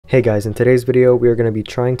Hey guys, in today's video we are going to be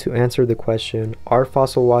trying to answer the question, are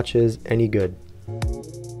Fossil watches any good?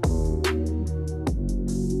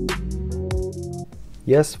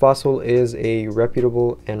 Yes, Fossil is a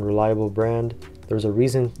reputable and reliable brand. There's a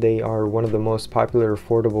reason they are one of the most popular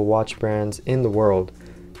affordable watch brands in the world.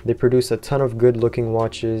 They produce a ton of good looking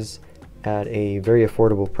watches at a very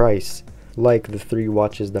affordable price. Like the three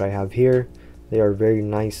watches that I have here, they are very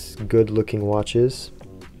nice, good looking watches.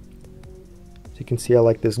 You can see I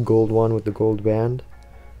like this gold one with the gold band.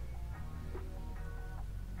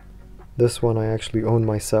 This one I actually own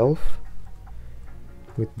myself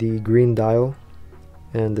with the green dial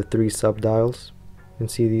and the 3 sub dials. You can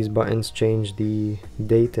see these buttons change the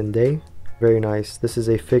date and day. Very nice. This is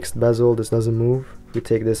a fixed bezel, this doesn't move. If we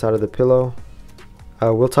take this out of the pillow,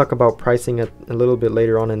 we'll talk about pricing a little bit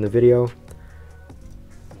later on in the video.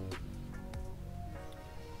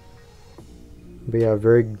 But yeah,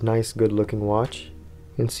 very nice, good looking watch.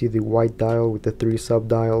 You can see the white dial with the 3 sub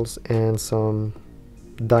dials and some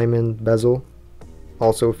diamond bezel,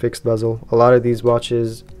 also fixed bezel. A lot of these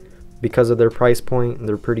watches, because of their price point,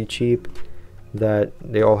 they're pretty cheap, that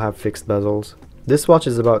they all have fixed bezels. This watch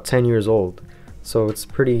is about 10 years old, so it's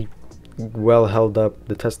pretty well held up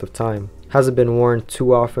the test of time. Hasn't been worn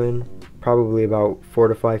too often, probably about 4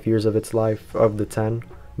 to 5 years of its life of the 10.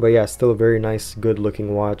 But yeah, still a very nice, good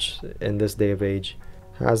looking watch in this day of age.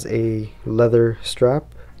 Has a leather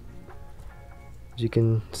strap, as you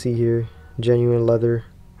can see here, genuine leather.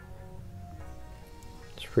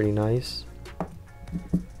 It's pretty nice.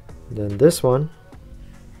 Then this one,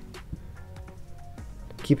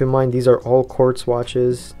 keep in mind these are all quartz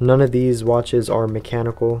watches. None of these watches are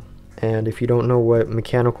mechanical, and if you don't know what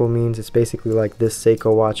mechanical means, it's basically like this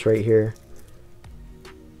Seiko watch right here.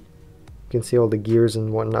 You can see all the gears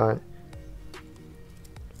and whatnot.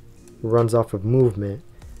 Runs off of movement.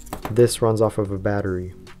 This runs off of a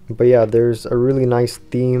battery. But yeah, there's a really nice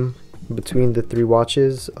theme between the three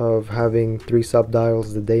watches of having 3 sub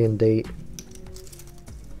dials, the day and date.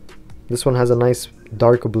 This one has a nice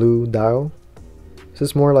dark blue dial. This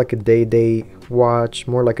is more like a day date watch,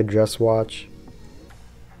 more like a dress watch.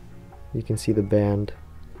 You can see the band.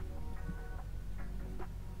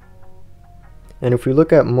 And if we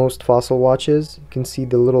look at most Fossil watches, you can see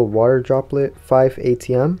the little water droplet, 5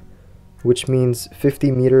 ATM, which means 50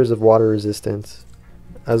 meters of water resistance,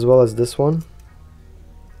 as well as this one.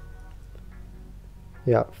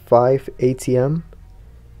 Yeah, 5 ATM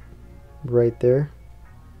right there,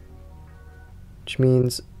 which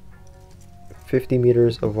means 50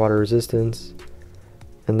 meters of water resistance.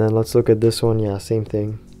 And then let's look at this one. Yeah, same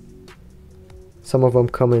thing. Some of them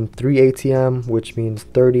come in 3 ATM, which means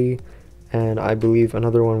 30, and I believe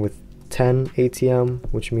another one with 10 ATM,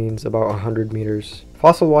 which means about 100 meters.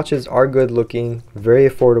 Fossil watches are good looking, very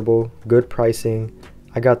affordable, good pricing.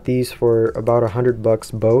 I got these for about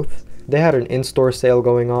 $100 both. They had an in-store sale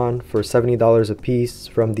going on for $70 a piece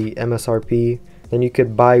from the MSRP. Then you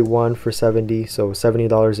could buy one for $70, so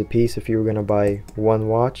 $70 a piece if you were gonna buy one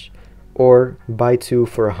watch, or buy two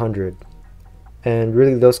for $100. And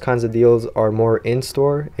really those kinds of deals are more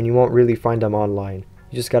in-store, and you won't really find them online.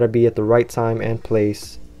 You just gotta be at the right time and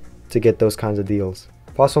place to get those kinds of deals.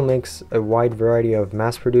 Fossil makes a wide variety of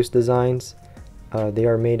mass-produced designs. They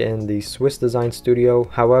are made in the Swiss design studio.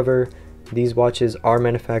 However, these watches are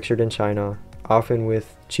manufactured in China, often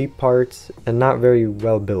with cheap parts and not very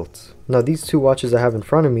well built. Now these two watches I have in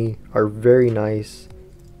front of me are very nice.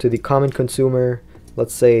 To the common consumer,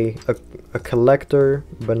 let's say a collector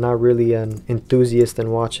but not really an enthusiast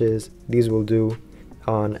in watches, these will do.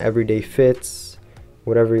 On everyday fits,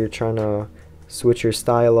 whatever you're trying to switch your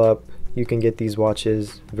style up, you can get these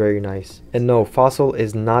watches. Very nice. And no, Fossil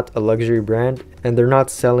is not a luxury brand, and they're not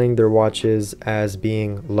selling their watches as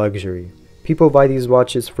being luxury. People buy these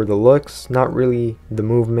watches for the looks, not really the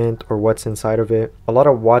movement or what's inside of it. A lot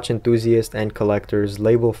of watch enthusiasts and collectors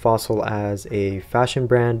label Fossil as a fashion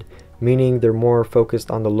brand, meaning they're more focused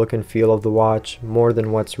on the look and feel of the watch more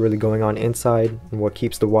than what's really going on inside and what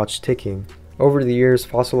keeps the watch ticking. Over the years,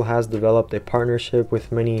 Fossil has developed a partnership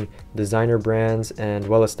with many designer brands and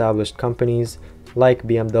well-established companies like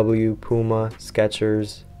BMW, Puma,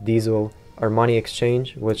 Skechers, Diesel, Armani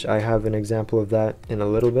Exchange, which I have an example of that in a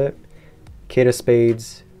little bit, Kate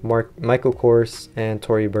Spades, Michael Kors, and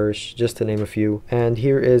Tory Burch, just to name a few. And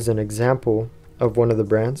here is an example of one of the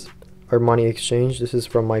brands, Armani Exchange. This is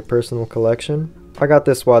from my personal collection. I got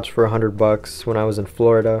this watch for $100 when I was in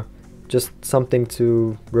Florida. Just something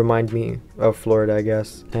to remind me of Florida, I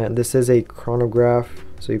guess. And this is a chronograph,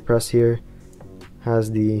 so you press here,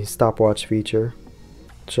 has the stopwatch feature,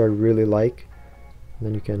 which I really like. And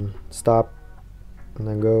then you can stop and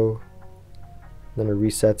then go. then it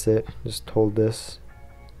resets it. Just hold this,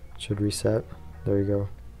 it should reset. There you go.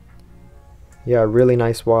 Yeah, really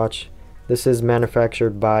nice watch. This is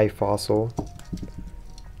manufactured by Fossil.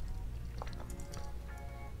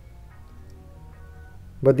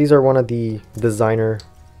 But these are one of the designer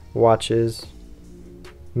watches,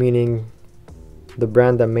 meaning the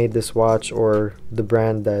brand that made this watch, or the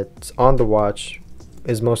brand that's on the watch,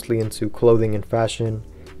 is mostly into clothing and fashion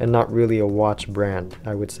and not really a watch brand,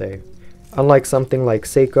 I would say. Unlike something like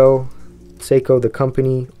Seiko, the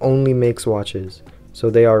company only makes watches, so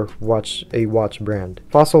they are a watch brand.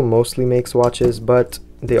 Fossil mostly makes watches, but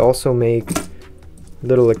they also make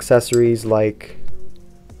little accessories like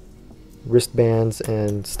wristbands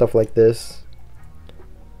and stuff like this.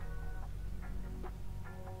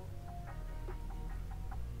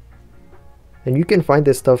 And you can find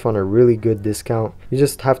this stuff on a really good discount. You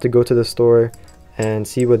just have to go to the store and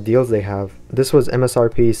see what deals they have. This was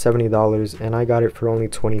MSRP $70 and I got it for only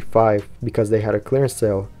 $25 because they had a clearance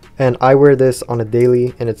sale. And I wear this on a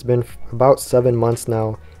daily, and it's been about 7 months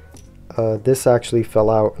now. This actually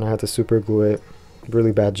fell out and I had to super glue it.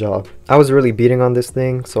 Really bad job. I was really beating on this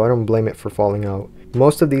thing, so I don't blame it for falling out.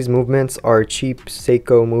 Most of these movements are cheap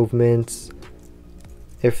Seiko movements.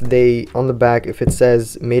 On the back, if it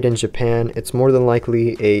says made in Japan, it's more than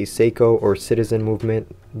likely a Seiko or Citizen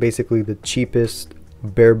movement. Basically the cheapest,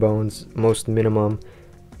 bare bones, most minimum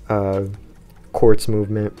quartz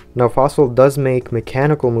movement. Now Fossil does make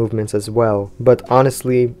mechanical movements as well, but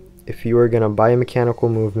honestly, if you are gonna buy a mechanical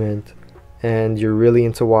movement and you're really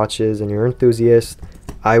into watches and you're an enthusiast,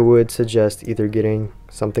 I would suggest either getting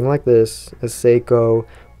something like this, a Seiko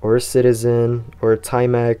or a Citizen or a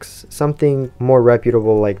Timex, something more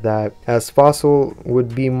reputable like that, as Fossil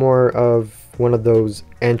would be more of one of those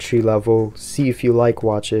entry level, see if you like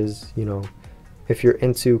watches, you know, if you're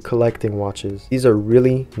into collecting watches. These are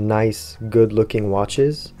really nice, good looking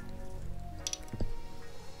watches.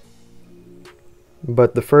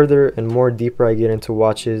 But the further and more deeper I get into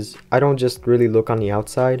watches, I don't just really look on the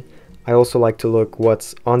outside. I also like to look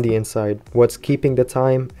what's on the inside, what's keeping the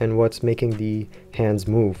time and what's making the hands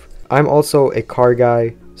move. I'm also a car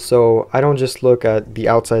guy, so I don't just look at the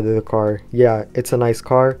outside of the car. Yeah, it's a nice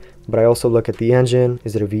car, but I also look at the engine.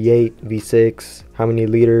 Is it a V8, V6, how many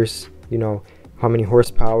liters, you know, how many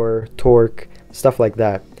horsepower, torque, stuff like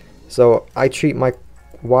that. So I treat my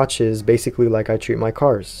watches basically like I treat my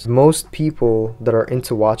cars. Most people that are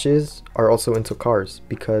into watches are also into cars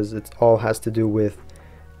because it all has to do with,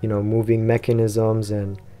 you know, moving mechanisms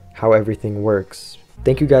and how everything works.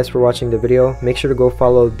 Thank you guys for watching the video. Make sure to go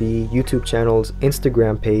follow the YouTube channel's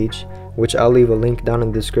Instagram page, which I'll leave a link down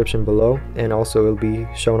in the description below, and also it'll be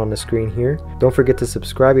shown on the screen here. Don't forget to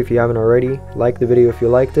subscribe if you haven't already, like the video if you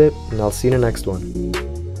liked it, and I'll see you in the next one.